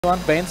on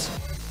Baines?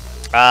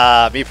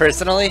 Me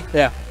personally?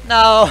 Yeah.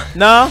 No.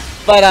 No?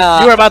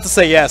 But you were about to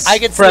say yes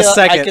for a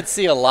second. I could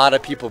see a lot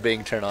of people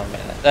being turned on by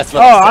that. That's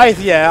what I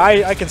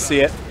can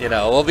see it. You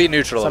know, we'll be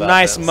neutral Some about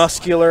nice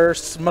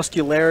this.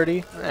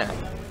 muscularity. Yeah.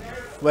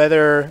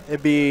 Whether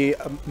it be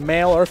a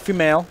male or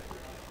female.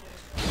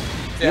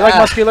 Yeah. You like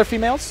muscular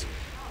females?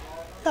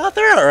 No,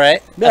 they're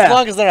alright. Yeah. As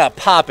long as they're not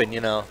popping,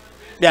 you know.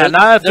 Yeah,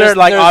 not if they're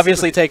like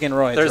obviously taking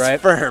roids, there's right?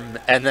 firm,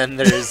 and then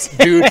there's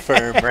dude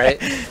firm, right?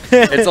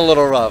 It's a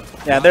little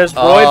rough. Yeah, there's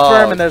roid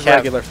firm and there's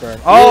regular firm.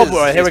 Oh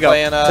boy, here we go.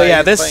 Playing, so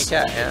yeah, this.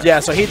 Cat, yeah,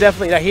 so he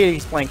definitely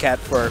he's playing cat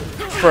for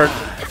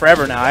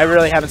forever now. I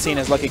really haven't seen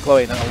his Lucky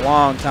Chloe in a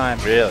long time.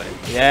 Really?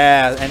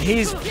 Yeah, and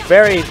he's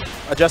very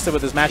adjusted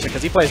with his matchup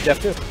because he plays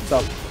Jeff too.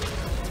 So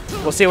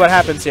we'll see what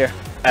happens here.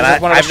 And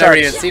I've never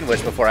even seen Wish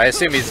before. I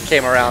assume he's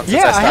came around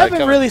since I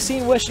haven't really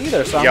seen Wish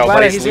either, so I'm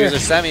glad that he's here. Loser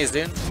semis,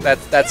 dude.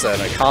 That's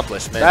an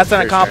accomplishment. That's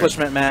an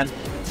accomplishment, man.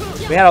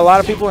 We had a lot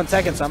of people in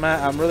Tekken, so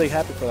I'm really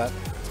happy for that.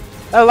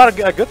 Had a lot of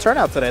a good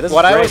turnout today. This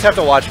what is I always have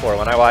to watch for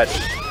when I watch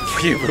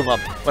WeeabooMom,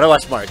 when I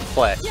watch Mark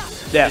play,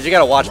 is you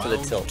gotta watch for the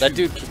tilt. That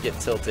dude can get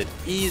tilted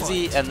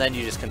easy, and then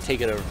you just can take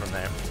it over from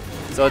there.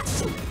 So it's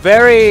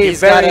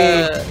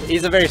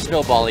he's a very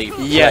snowball-y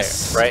player,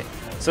 right?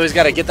 So he's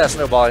got to get that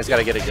snowball, and he's got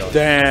to get it going.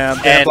 Damn,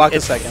 can't block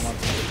the second one.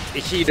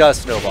 He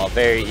does snowball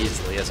very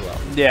easily as well.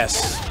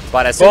 Yes.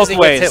 But as soon as he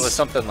gets hit with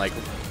something like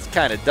it's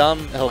kind of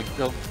dumb, he'll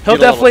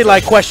definitely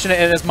like question it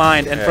in his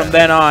mind, and from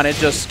then on, it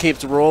just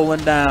keeps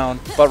rolling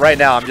down. But right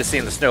now, I'm just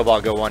seeing the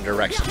snowball go one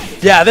direction.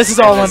 Yeah, this is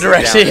all one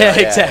direction. Yeah,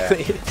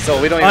 exactly. Yeah.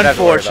 So we don't even have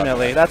to worry about that.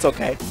 Unfortunately, that's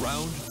okay.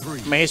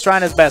 I mean, he's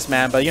trying his best,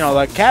 man. But you know,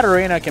 like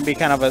Katarina can be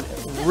kind of a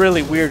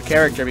really weird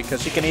character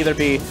because she can either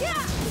be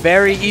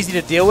very easy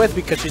to deal with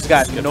because she's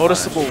got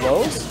noticeable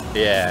lows.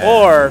 Yeah.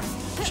 Or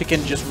she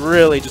can just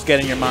really just get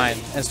in your mind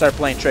and start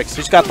playing tricks.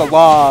 She's got the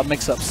law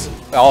mix-ups.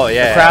 Oh,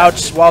 yeah. The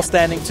crouch while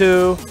standing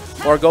too,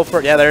 or go for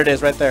it. Yeah, there it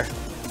is right there.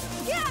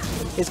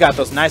 He's got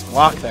those nice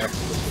block there.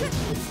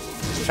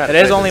 It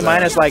is only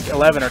minus like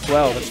 11 or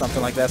 12 or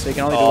something like that, so you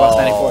can only do while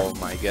standing 4. Oh,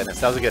 my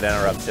goodness. That was a good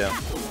interrupt, too.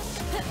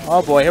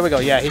 Oh, boy. Here we go.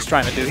 Yeah, he's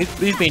trying to do.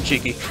 He's being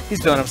cheeky.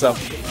 He's feeling himself.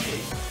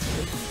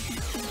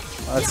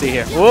 Let's see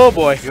here. Oh,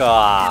 boy.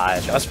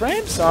 God. Just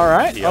frames? All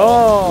right.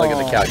 Yo, look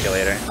at the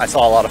calculator. I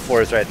saw a lot of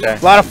 4s right there.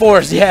 A lot of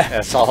 4s, yeah. I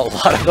saw a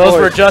lot of Those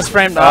 4s. were just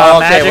framed. Oh,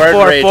 okay,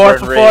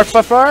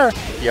 magic 4.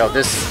 Yo,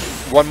 this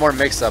one more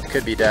mix-up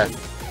could be death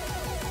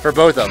for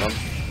both of them.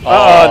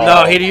 Oh,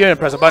 no. You didn't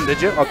press a button,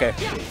 did you? Okay.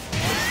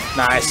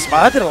 Nice.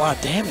 Wow, that did a lot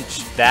of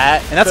damage.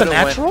 And that's a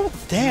natural?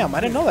 Damn,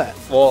 I didn't know that.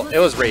 Well, it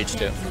was rage,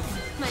 too.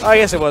 Oh, I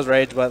guess it was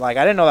rage, but like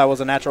I didn't know that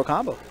was a natural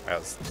combo. That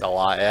was a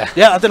lot, yeah.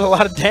 Yeah, it did a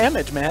lot of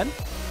damage, man.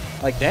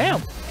 Like,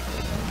 damn.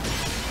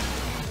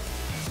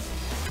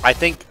 I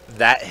think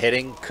that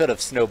hitting could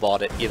have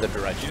snowballed it either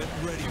direction.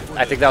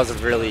 I think that was a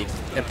really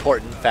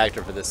important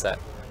factor for this set.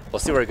 We'll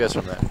see where it goes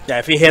from there. Yeah,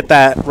 if he hit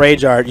that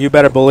rage art, you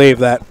better believe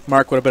that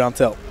Mark would have been on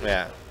tilt.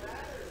 Yeah.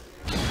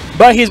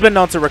 But he's been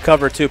known to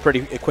recover, too,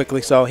 pretty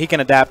quickly, so he can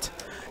adapt.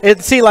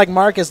 See, like,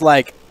 Mark is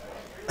like...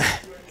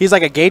 He's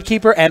like a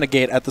gatekeeper and a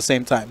gate at the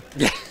same time.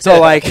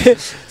 So like, you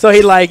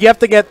have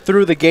to get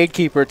through the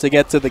gatekeeper to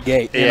get to the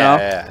gate. You know.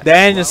 Yeah.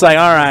 Then it's like,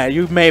 all right,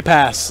 you may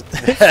pass.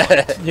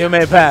 You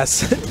may pass.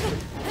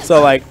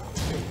 So like,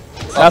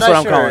 that's what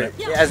I'm calling it.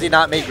 Has he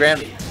not made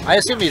grand? I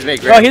assume he's made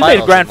grand. Oh, he's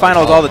made grand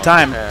finals all the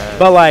time.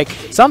 But like,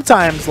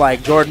 sometimes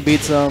like Jordan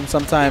beats him.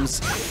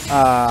 Sometimes, you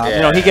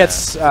know, he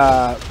gets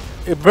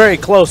very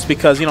close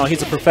because you know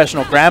he's a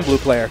professional Grand Blue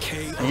player.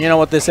 And you know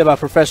what they say about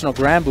professional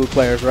Grand Blue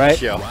players, right?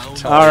 Yo,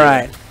 all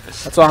right.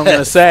 That's all I'm going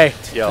to say.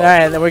 Yo, all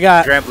right, and then we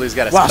got Grand Blue's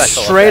got a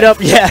special straight up,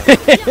 yeah.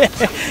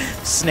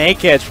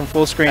 Snake edge from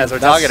full screen. As we're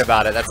talking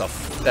about it,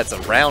 that's a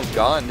round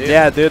gone, dude.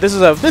 Yeah, dude. This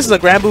is a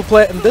Grand Blue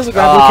play. This is a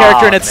Grand Blue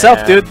character in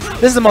itself, dude.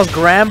 This is the most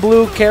Grand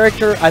Blue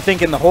character I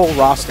think in the whole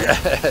roster.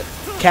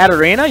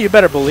 Katarina, you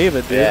better believe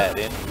it, dude. Yeah,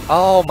 dude.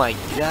 Oh my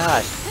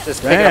gosh.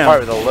 Just picking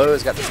apart with the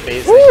lows, got the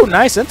space. Ooh,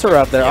 nice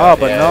interrupt there. Yeah,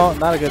 but no,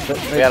 not a good.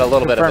 We had a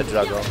little bit of a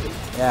juggle.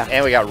 Yeah.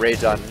 And we got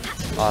rage on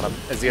him.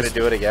 Is he gonna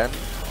do it again?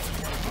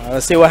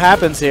 Let's see what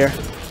happens here.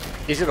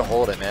 He's gonna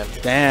hold it, man.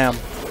 Damn.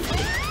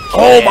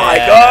 Oh my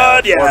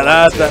God! Yeah,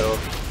 that's that.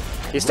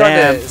 He's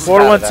starting to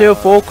 4-1-2,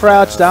 full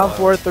crouch, down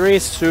 4-3,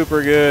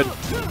 super good.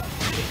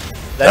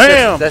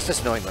 That's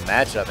just knowing the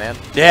matchup, man.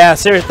 Yeah,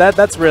 seriously,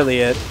 that's really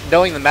it.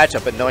 Knowing the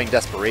matchup, but knowing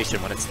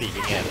desperation when it's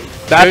sneaking in.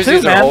 That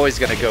too, man. Are always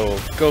gonna go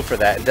for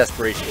that in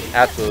desperation,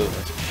 absolutely.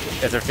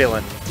 If they're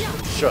feeling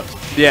shook.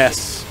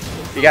 Yes.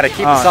 You gotta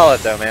keep it solid,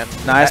 though, man.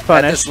 Nice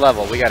punish. At this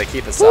level, we gotta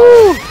keep it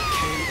solid.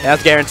 Yeah,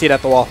 that's guaranteed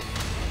at the wall.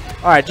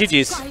 All right,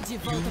 GG's.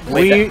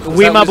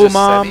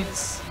 WeeabooMom,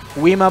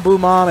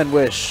 WeeabooMom, and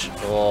Wish.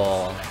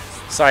 Oh,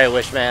 sorry,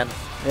 Wish, man.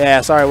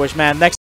 Yeah, sorry, Wish, man. Next.